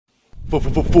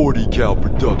FireGod Cal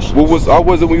Productions. How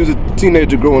was it when you was a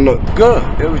teenager growing up?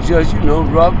 Good. It was just, you know,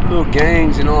 rough little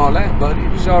gangs and all that, but it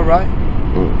was all right.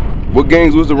 What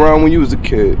gangs was around when you was a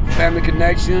kid? Family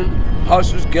Connection,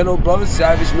 Hustlers, Ghetto Brothers,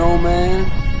 Savage No Man,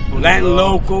 Latin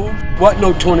Local. Wasn't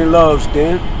no 20 Loves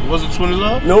then. Was it 20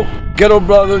 Love? Nope. Ghetto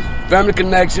Brothers, Family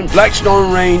Connection,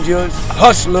 Blackstone Rangers,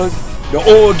 Hustlers, the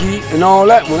Orgy, and all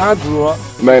that when I grew up.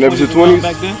 Magnificent 20s?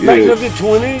 Back then? Yeah. Magnificent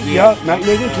 20s, yeah.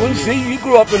 Magnificent 20s. See, you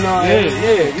grew up in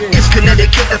yeah. It's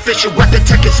Connecticut official weapon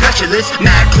tech and specialist.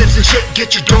 Mad clips and shit,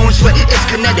 get your dome sweat. It's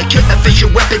Connecticut official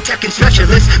weapon tech and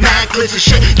specialist. Mad clips and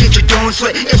shit, get your dome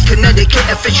sweat. It's Connecticut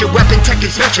official weapon tech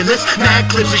and specialist. Mad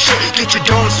clips and shit, get your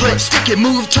dome sweat. Stick it,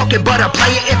 move, talking, but I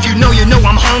play it. If you know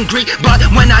I'm hungry. But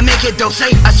when I make it, they'll say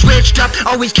I switched up.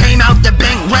 Always came out the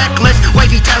bank reckless.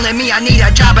 Wavy telling me I need a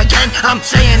job again. I'm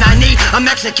saying I need a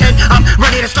Mexican. I'm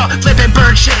ready to start flipping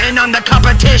bird shitting on the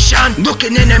competition.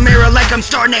 Looking in the mirror like I'm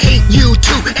starting to hate you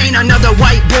too. Ain't another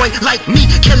white boy like me.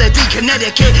 Killa D,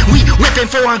 Connecticut. We whipping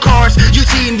foreign cars. You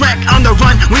seen wreck on the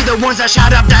run. We the ones that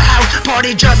shot up the house.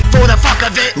 Party just for the fuck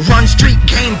of it. Run street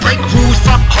game, break rules,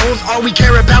 fuck holes. All we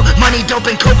care about, money, dope,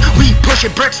 and coke. We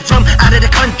pushing bricks from out of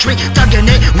the country. Thugging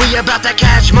it, we about the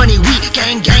cash money. We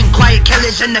gang, quiet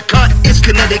killers in the cut. It's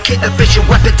Connecticut official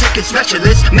weapon tech and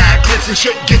specialist. Mad clips and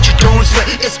shit, get your dome sweat.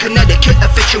 It's Connecticut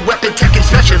official weapon tech and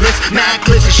specialist. Mad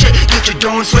clips and shit, get your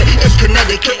dome sweat. It's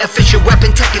Connecticut official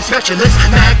weapon tech and specialist.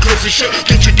 Mad clips and shit,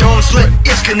 get your dome sweat.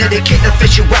 It's Connecticut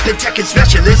official weapon tech and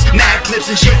specialist. Mad clips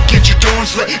and shit, get your dome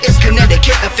sweat. It's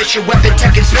Connecticut official weapon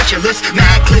tech and specialist.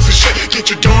 Mad clips and shit, get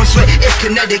your dome sweat. It's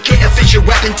Connecticut official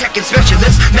weapon tech and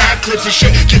specialist. Mad clips and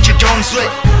shit, get your dome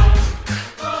sweat.